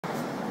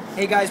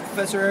Hey guys,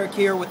 Professor Eric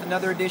here with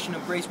another edition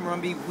of Gracie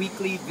Morumbi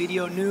Weekly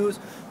Video News.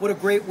 What a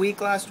great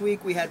week last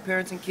week. We had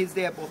Parents and Kids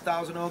Day at both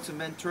Thousand Oaks and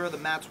Ventura. The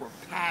mats were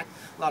packed.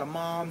 A lot of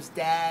moms,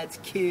 dads,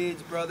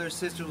 kids, brothers,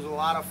 sisters. It was a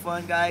lot of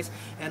fun, guys.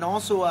 And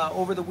also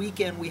over the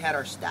weekend we had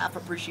our Staff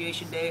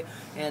Appreciation Day,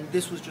 and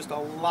this was just a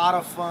lot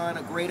of fun.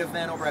 A great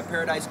event over at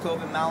Paradise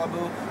Cove in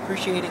Malibu.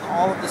 Appreciating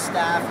all of the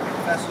staff and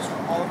professors for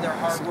all of their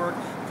hard work.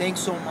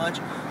 Thanks so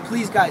much.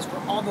 Please, guys, for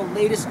all the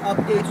latest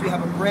updates, we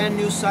have a brand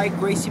new site,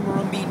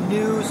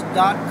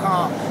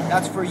 GracieMorumbiNews.com.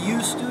 That's for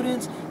you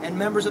students and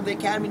members of the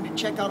Academy to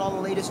check out all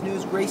the latest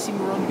news,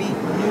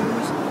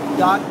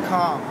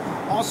 GracieMorumbiNews.com.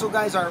 Also,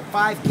 guys, our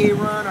 5K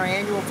run, our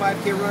annual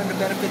 5K run to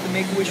benefit the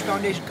Make-A-Wish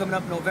Foundation coming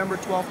up November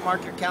 12th.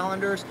 Mark your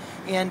calendars.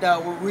 And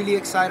we're really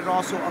excited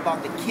also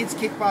about the kids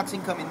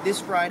kickboxing coming this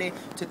Friday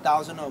to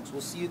Thousand Oaks.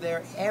 We'll see you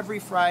there every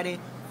Friday,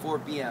 4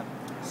 p.m.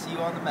 See you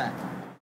on the mat.